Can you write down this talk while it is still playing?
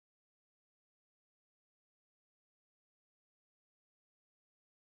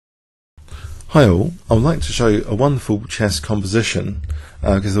Hi all, I would like to show you a wonderful chess composition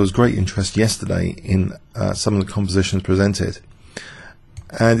because there was great interest yesterday in some of the compositions presented,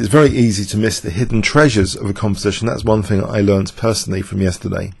 and it's very easy to miss the hidden treasures of a composition. That's one thing I learned personally from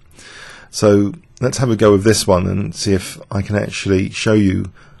yesterday. So let's have a go with this one and see if I can actually show you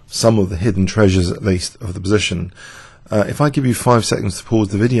some of the hidden treasures at least of the position. If I give you 5 seconds to pause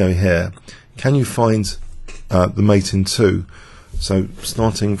the video here, can you find the mate in 2? So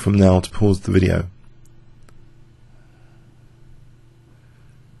starting from now to pause the video.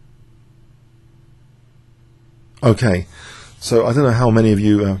 Okay, so I don't know how many of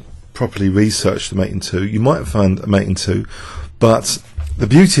you properly researched the mate in 2. You might have found a mate in 2, but the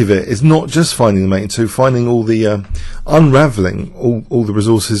beauty of it is not just finding the mate in 2, finding all the unraveling all the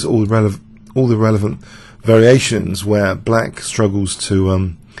resources, all the relevant variations where black struggles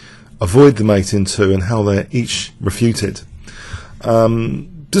to avoid the mate in 2 and how they're each refuted.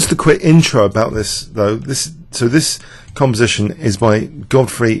 Just a quick intro about this though. This composition is by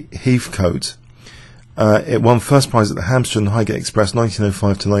Godfrey Heathcote. It won first prize at the Hampshire and Highgate Express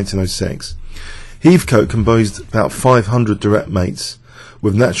 1905 to 1906. Heathcote composed about 500 direct mates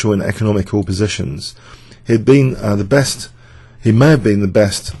with natural and economical positions. He had been he may have been the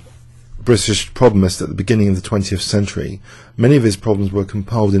best British problemist at the beginning of the 20th century. Many of his problems were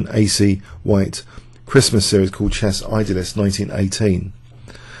compiled in A.C. White Christmas series called Chess Idealist 1918.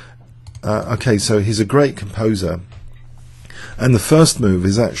 Okay, so he's a great composer, and the first move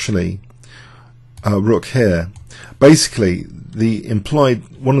is actually rook here. Basically,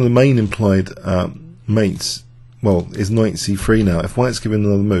 one of the main implied mates, well, is knight c3 now. If white's given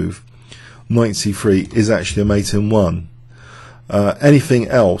another move, knight c3 is actually a mate in 1. Anything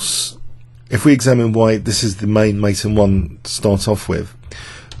else, if we examine why this is the main mate in 1 to start off with,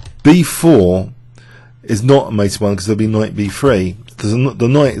 b4 is not a mate in 1 because there'll be knight b3. The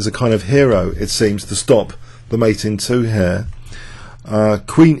knight is a kind of hero, it seems, to stop the mate in 2 here.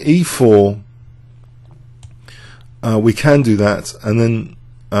 Queen e4, we can do that, and then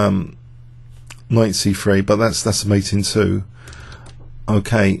knight c3, but that's a mate in 2.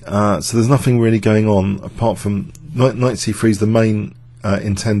 Okay, so there's nothing really going on apart from knight c3 is the main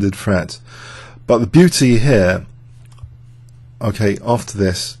intended threat. But the beauty here, okay, after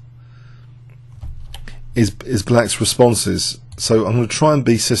this is black's responses. So I'm going to try and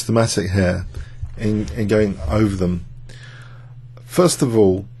be systematic here in going over them. First of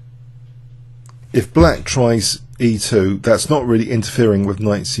all, if black tries e2, that's not really interfering with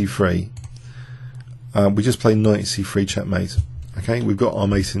knight c3. We just play knight c3 checkmate. Okay, we've got our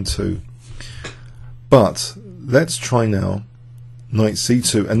mate in 2. But let's try now knight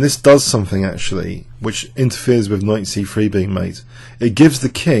c2, and this does something actually which interferes with knight c3 being mate. It gives the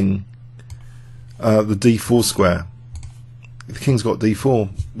king the d4 square. If the king's got d4,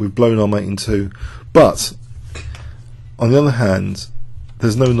 we've blown our mate in 2. But on the other hand,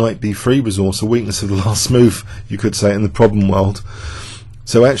 there's no knight b3 resource, a weakness of the last move, you could say, in the problem world.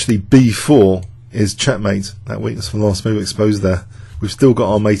 So actually b4 is checkmate, that weakness of the last move exposed there. We've still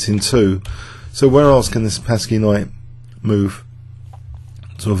got our mate in 2. So where else can this pesky knight move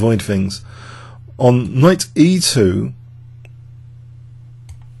to avoid things? On knight e2,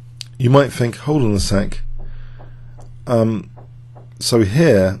 you might think, hold on a sec, so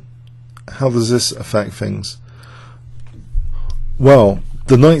here, how does this affect things? Well,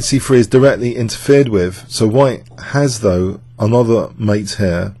 the knight c3 is directly interfered with, so white has, though, another mate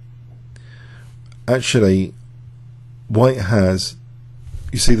here. Actually, white has,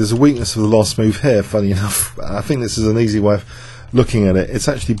 you see, there's a weakness of the last move here, funny enough. I think this is an easy way of looking at it. It's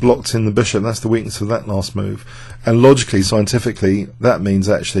actually blocked in the bishop. That's the weakness of that last move. And logically, scientifically, that means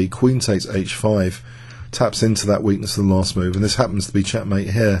actually queen takes h5 taps into that weakness of the last move, and this happens to be checkmate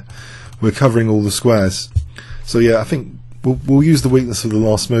here. We're covering all the squares. So yeah, I think we'll use the weakness of the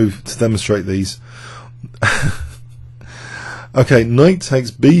last move to demonstrate these. Okay, knight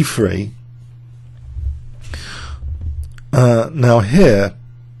takes b3. Now here,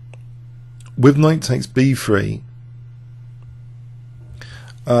 with knight takes b3,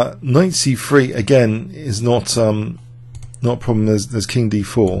 knight c3 again is not a problem. There's king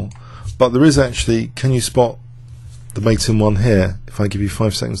d4, but there is actually. Can you spot the mate in 1 here? If I give you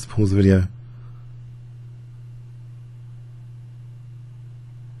 5 seconds to pause the video.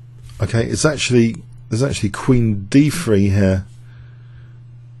 Okay, there's actually queen d3 here.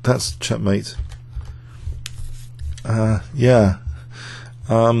 That's checkmate. Yeah.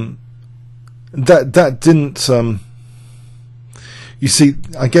 That didn't. You see,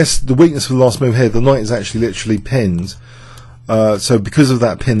 I guess the weakness of the last move here, the knight is actually literally pinned. So because of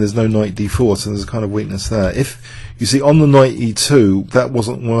that pin, there's no knight d4, so there's a kind of weakness there. If you see on the knight e2, that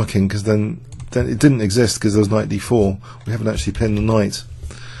wasn't working because then then it didn't exist because there was knight d4. We haven't actually pinned the knight.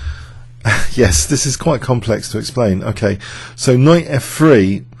 Yes, this is quite complex to explain. Okay, so knight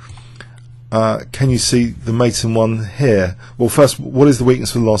f3. Can you see the mate in one here? Well, first, what is the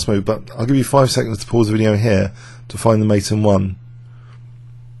weakness for the last move? But I'll give you 5 seconds to pause the video here to find the mate in one.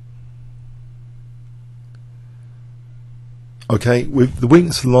 Okay, with the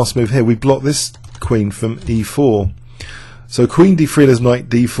weakness for the last move here, we block this queen from e4. So queen d3, there's knight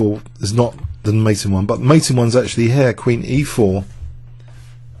d4, is not the mate in one, but the mate in one's actually here, queen e4.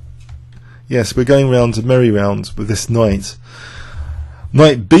 Yes, we're going round a merry round with this knight.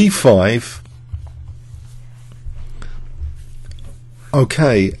 Knight b5.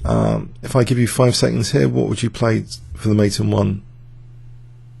 Okay, if I give you 5 seconds here, what would you play for the mate in one?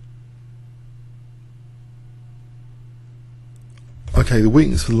 Okay, the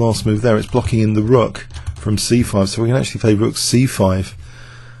weakness for the last move there, it's blocking in the rook from c5, so we can actually play rook c5,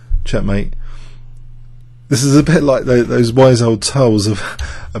 checkmate. This is a bit like those wise old tales of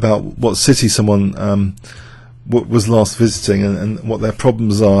about what city someone was last visiting and what their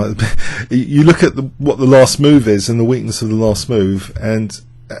problems are. You look at what the last move is and the weakness of the last move, and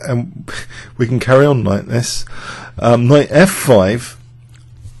we can carry on like this. Knight f5.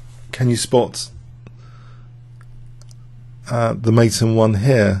 Can you spot the mate in one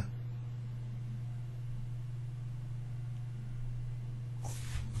here?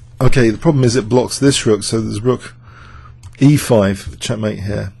 Okay, the problem is it blocks this rook, so there's rook e5, checkmate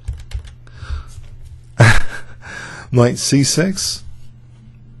here. Knight c6.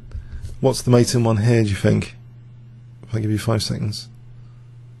 What's the mate in one here, do you think? If I give you 5 seconds.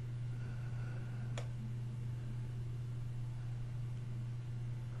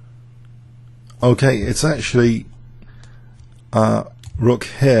 Okay, it's actually rook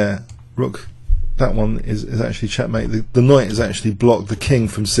here. Rook, that one is actually checkmate. The knight has actually blocked the king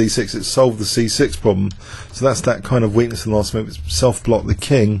from c6. It's solved the c6 problem. So that's that kind of weakness in the last move. It's self-blocked the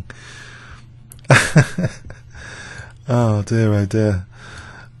king. Oh dear, oh dear.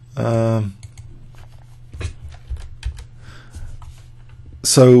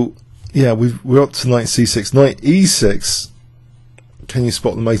 So yeah, we're up to knight c6. Knight e6. Can you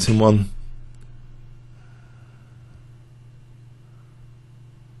spot the mate in one?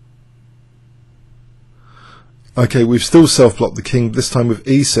 Okay, we've still self-blocked the king, this time with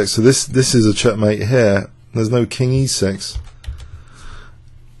e6, so this is a checkmate here. There's no king e6.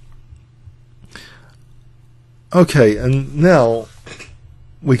 Okay, and now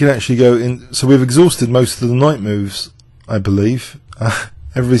we can actually go in. So we've exhausted most of the knight moves, I believe.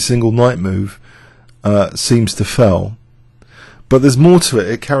 Every single knight move seems to fail. But there's more to it.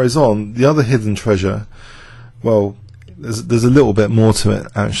 It carries on. The other hidden treasure, well, there's a little bit more to it,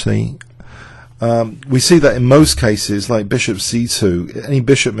 actually. We see that in most cases, like bishop c2, any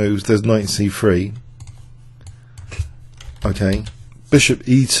bishop moves, there's knight c3. Okay, bishop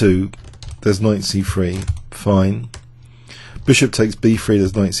e2, there's knight c3. Fine. Bishop takes b3,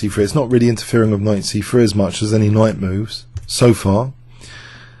 there's knight c3. It's not really interfering with knight c3 as much as any knight moves so far.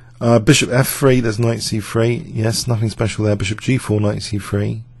 Bishop f3, there's knight c3. Yes, nothing special there. Bishop g4, knight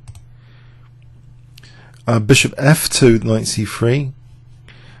c3. Bishop f2, knight c3.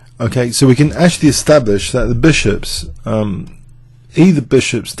 Okay, so we can actually establish that the bishops, either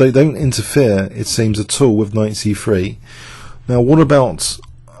bishops, they don't interfere, it seems, at all with knight c3. Now, what about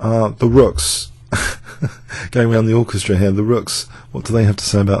the rooks? Going around the orchestra here, the rooks, what do they have to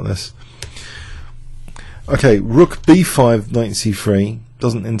say about this? Okay, rook b5, knight c3,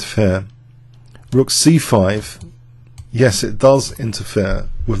 doesn't interfere. Rook c5, yes, it does interfere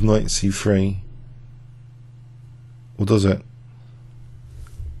with knight c3. Or does it?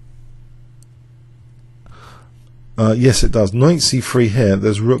 Yes, it does. Knight c3 here,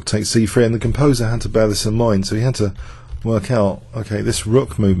 there's rook takes c3, and the composer had to bear this in mind, so he had to work out, okay, this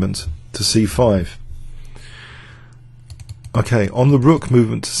rook movement to c5. Okay, on the rook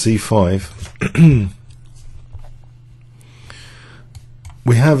movement to c5,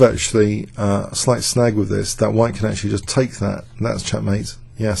 we have actually a slight snag with this, that white can actually just take that, and that's checkmate.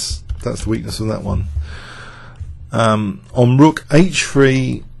 Yes, that's the weakness of that one. On rook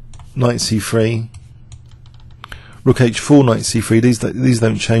h3, knight c3, rook h4, knight c3, these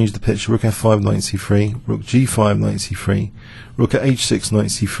don't change the picture. Rook f5, knight c3, rook g5, knight c3, rook at h6, knight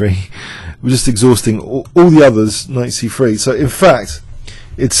c3. We're just exhausting all the others, knight c3. So in fact,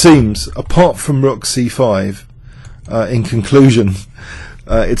 it seems, apart from rook c5, in conclusion,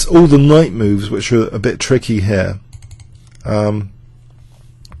 it's all the knight moves which are a bit tricky here.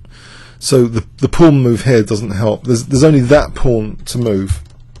 So the pawn move here doesn't help. There's only that pawn to move.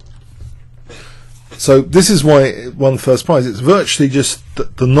 So this is why it won first prize. It's virtually just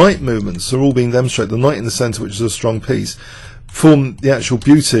the knight movements are all being demonstrated. The knight in the centre, which is a strong piece, form the actual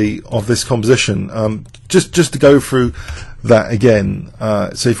beauty of this composition. Just to go through that again.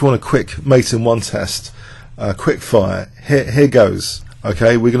 So if you want a quick mate in one test, quick fire. Here goes.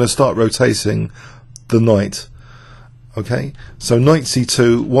 Okay, we're going to start rotating the knight. Okay, so knight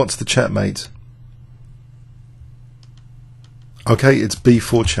c2. What's the checkmate? Okay, it's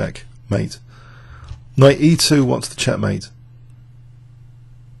b4 check, mate. Knight e2, what's the checkmate?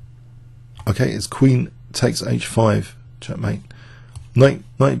 Okay, it's queen takes h5, checkmate. Knight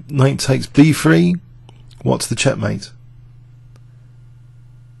takes b3, what's the checkmate?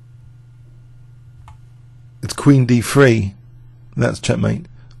 It's queen d3, that's checkmate.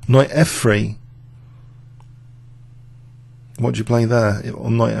 Knight f3, what do you play there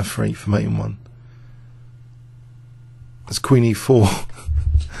on knight f3 for mate in 1? It's queen e4.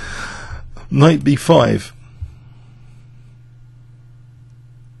 Knight b5.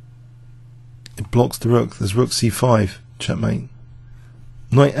 It blocks the rook. There's rook c5. Checkmate.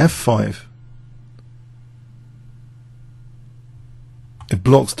 Knight f5. It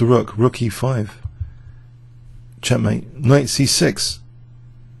blocks the rook. Rook e5. Checkmate. Knight c6.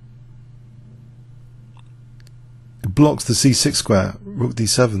 It blocks the c6 square. Rook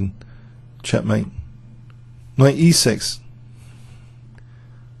d7. Checkmate. Knight e6.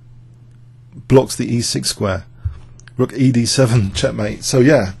 Blocks the e6 square. Rook ed7, checkmate. So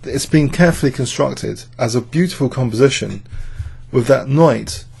yeah, it's been carefully constructed as a beautiful composition with that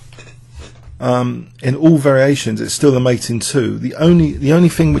knight in all variations. It's still a mate in 2. The only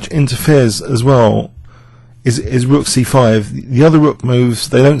thing which interferes as well is rook c5. The other rook moves,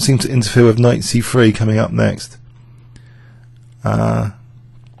 they don't seem to interfere with knight c3 coming up next. Yeah,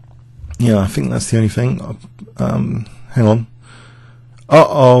 I think that's the only thing. Hang on.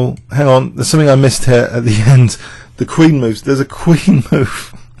 Hang on. There's something I missed here at the end. The queen moves. There's a queen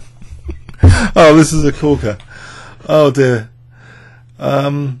move. Oh, this is a corker. Oh dear.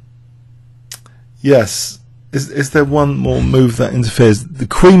 Yes. Is there one more move that interferes? The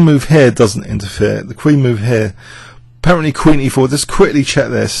queen move here doesn't interfere. The queen move here. Apparently queen e4. Just quickly check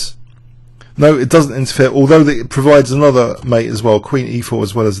this. No, it doesn't interfere, although it provides another mate as well, queen e4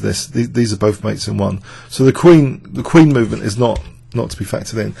 as well as this. These are both mates in 1. So the queen movement is not to be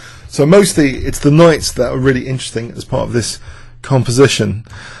factored in. So mostly it's the knights that are really interesting as part of this composition.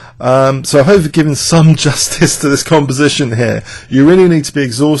 So I hope I've given some justice to this composition here. You really need to be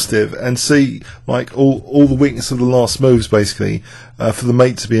exhaustive and see like all the weakness of the last moves basically for the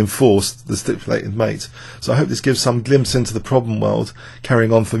mate to be enforced, the stipulated mate. So I hope this gives some glimpse into the problem world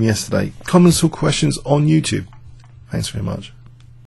carrying on from yesterday. Comments or questions on YouTube. Thanks very much.